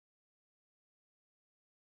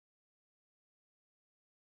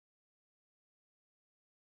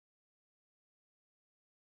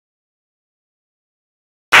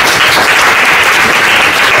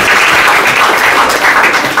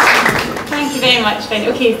you very much, Ben.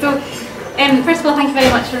 Okay, so first of all, thank you very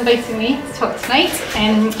much for inviting me to talk tonight,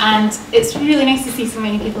 and it's really nice to see so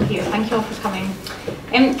many people here. Thank you all for coming.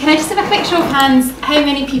 Can I just have a quick show of hands? How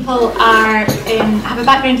many people are have a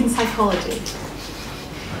background in psychology?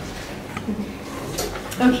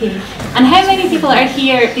 Okay, and how many people are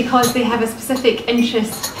here because they have a specific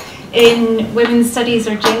interest in women's studies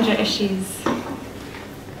or gender issues?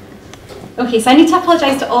 Okay, so I need to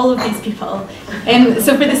apologise to all of these people.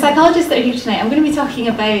 So for the psychologists that are here tonight, I'm going to be talking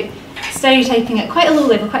about stereotyping at quite a low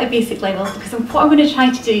level, quite a basic level, because what I'm going to try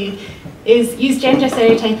to do is use gender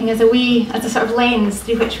stereotyping as a sort of lens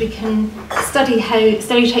through which we can study how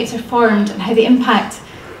stereotypes are formed and how they impact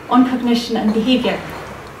on cognition and behaviour.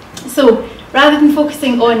 So rather than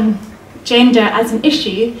focusing on gender as an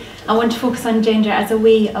issue, I want to focus on gender as a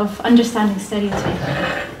way of understanding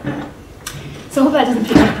stereotyping. So I hope that doesn't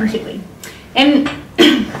pick up completely.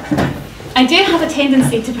 I do have a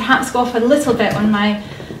tendency to perhaps go off a little bit on my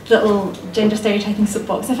little gender stereotyping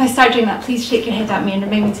soapbox. If I start doing that, please shake your head at me and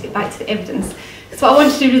remind me to get back to the evidence. So what I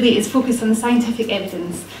want to do really is focus on the scientific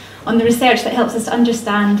evidence, on the research that helps us to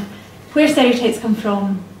understand where stereotypes come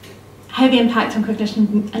from, how they impact on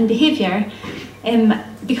cognition and behaviour,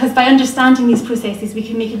 because by understanding these processes we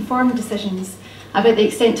can make informed decisions about the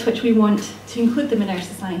extent to which we want to include them in our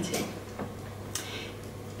society.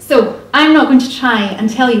 So I'm not going to try and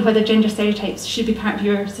tell you whether gender stereotypes should be part of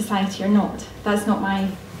your society or not. That's not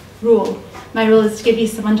my role. My role is to give you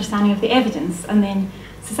some understanding of the evidence, and then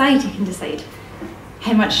society can decide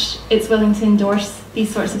how much it's willing to endorse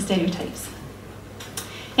these sorts of stereotypes.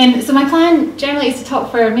 So my plan generally is to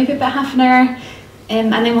talk for maybe about half an hour,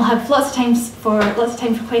 and then we'll have lots of time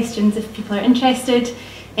for questions if people are interested.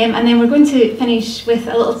 And then we're going to finish with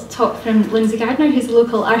a little talk from Lindsay Gardner, who's a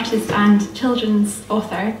local artist and children's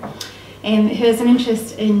author, who has an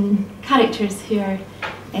interest in characters who are,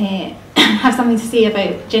 have something to say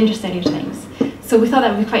about gender stereotypes. So we thought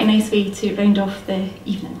that would be quite a nice way to round off the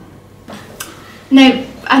evening. Now,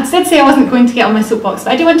 I did say I wasn't going to get on my soapbox,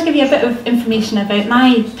 but I do want to give you a bit of information about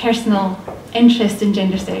my personal interest in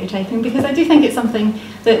gender stereotyping, because I do think it's something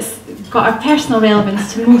that's got a personal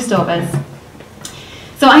relevance to most of us.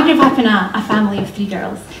 So I grew up in a family of 3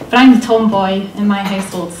 girls, but I'm the tomboy in my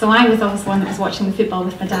household, so I was always the one that was watching the football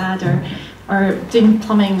with my dad, or doing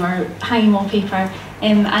plumbing or hanging wallpaper.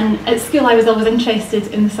 And at school I was always interested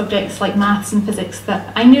in the subjects like maths and physics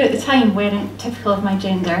that I knew at the time weren't typical of my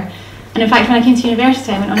gender. And in fact, when I came to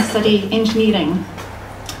university I went on to study engineering,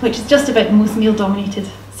 which is just about the most male-dominated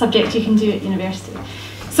subject you can do at university.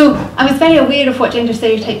 So I was very aware of what gender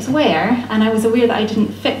stereotypes were, and I was aware that I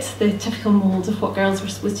didn't fit the typical mould of what girls were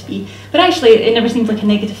supposed to be. But actually it never seemed like a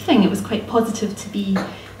negative thing. It was quite positive to be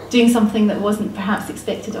doing something that wasn't perhaps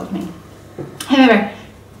expected of me. However,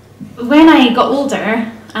 when I got older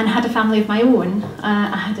and had a family of my own,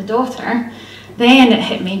 I had a daughter, then it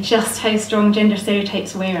hit me just how strong gender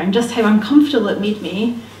stereotypes were and just how uncomfortable it made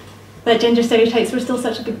me that gender stereotypes were still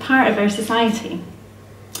such a big part of our society.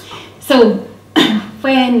 So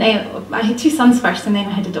when I had 2 sons first and then I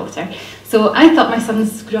had a daughter. So I thought my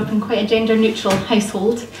sons grew up in quite a gender neutral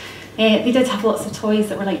household. They did have lots of toys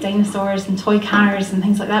that were like dinosaurs and toy cars and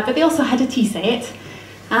things like that, but they also had a tea set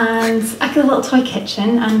and a little toy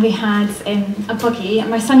kitchen, and we had a buggy, and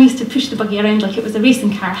my son used to push the buggy around like it was a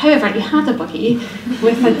racing car. However, he had a buggy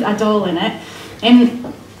with a doll in it.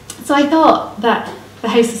 So I thought that the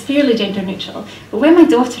house was fairly gender neutral, but when my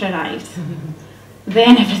daughter arrived,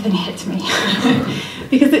 then everything hit me.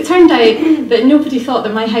 Because it turned out that nobody thought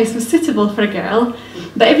that my house was suitable for a girl,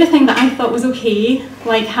 but everything that I thought was okay,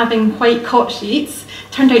 like having white cot sheets,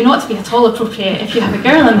 turned out not to be at all appropriate if you have a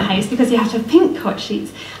girl in the house, because you have to have pink cot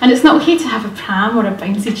sheets. And it's not okay to have a pram or a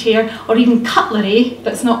bouncy chair or even cutlery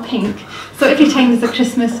that's not pink. So every time there's a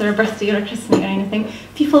Christmas or a birthday or a christening or anything,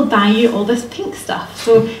 people buy you all this pink stuff.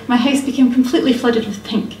 So my house became completely flooded with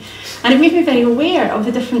pink. And it made me very aware of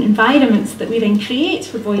the different environments that we then create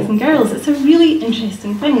for boys and girls. It's a really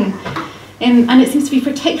interesting thing. And it seems to be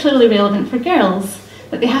particularly relevant for girls,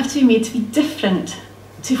 that they have to be made to be different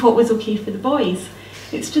to what was okay for the boys.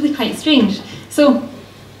 It's really quite strange. So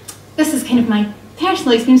this is kind of my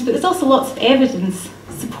personal experience, but there's also lots of evidence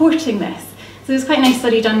supporting this. So there's quite a nice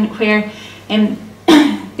study done where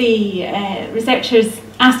the researchers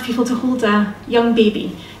asked people to hold a young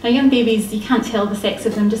baby. Now, young babies, you can't tell the sex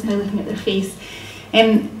of them just by looking at their face.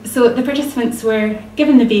 So the participants were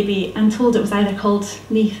given the baby and told it was either called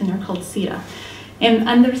Nathan or called Sarah.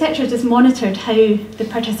 And the researchers just monitored how the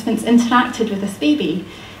participants interacted with this baby.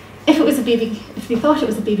 If it was a baby, if they thought it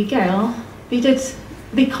was a baby girl,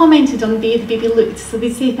 they commented on the way the baby looked. So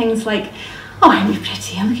they'd say things like, "Oh, aren't you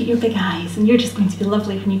pretty? And look at your big eyes, and you're just going to be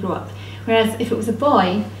lovely when you grow up." Whereas if it was a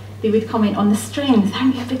boy, they would comment on the strength,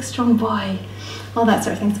 aren't you a big strong boy, all that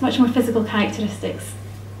sort of thing. So much more physical characteristics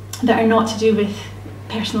that are not to do with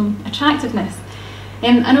personal attractiveness.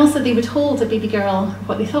 And also they would hold a baby girl,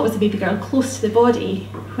 what they thought was a baby girl, close to the body,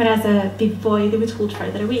 whereas a baby boy they would hold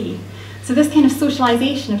further away. So this kind of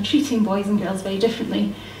socialisation of treating boys and girls very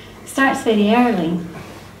differently starts very early.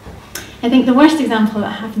 I think the worst example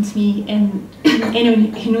that happened to me,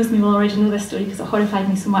 anyone who knows me will already know this story because it horrified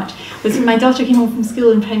me so much, was when my daughter came home from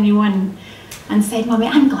school in primary 1 and said, "Mummy,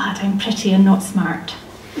 I'm glad I'm pretty and not smart."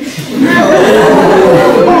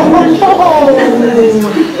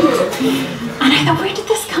 And I thought, where did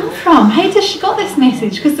this come from? How did she got this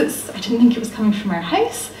message? Because I didn't think it was coming from our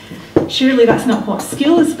house. Surely that's not what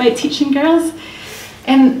school is about, teaching girls.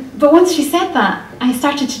 But once she said that, I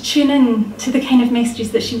started to tune in to the kind of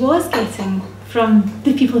messages that she was getting from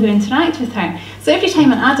the people who interact with her. So every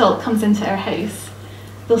time an adult comes into our house,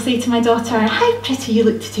 they'll say to my daughter, "How pretty you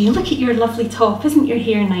look today, look at your lovely top, isn't your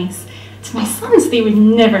hair nice?" To my sons, they would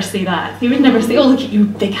never say that. They would never say, "Oh, look at your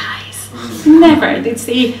big eyes." Never. They'd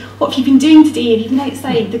say, "What have you been doing today? Have you been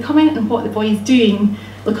outside?" They comment on what the boy is doing,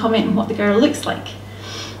 they'll comment on what the girl looks like.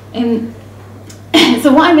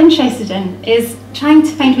 So what I'm interested in is trying to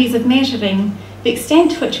find ways of measuring the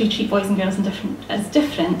extent to which we treat boys and girls as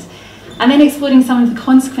different, and then exploring some of the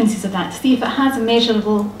consequences of that to see if it has a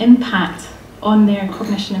measurable impact on their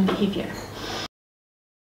cognition and behaviour.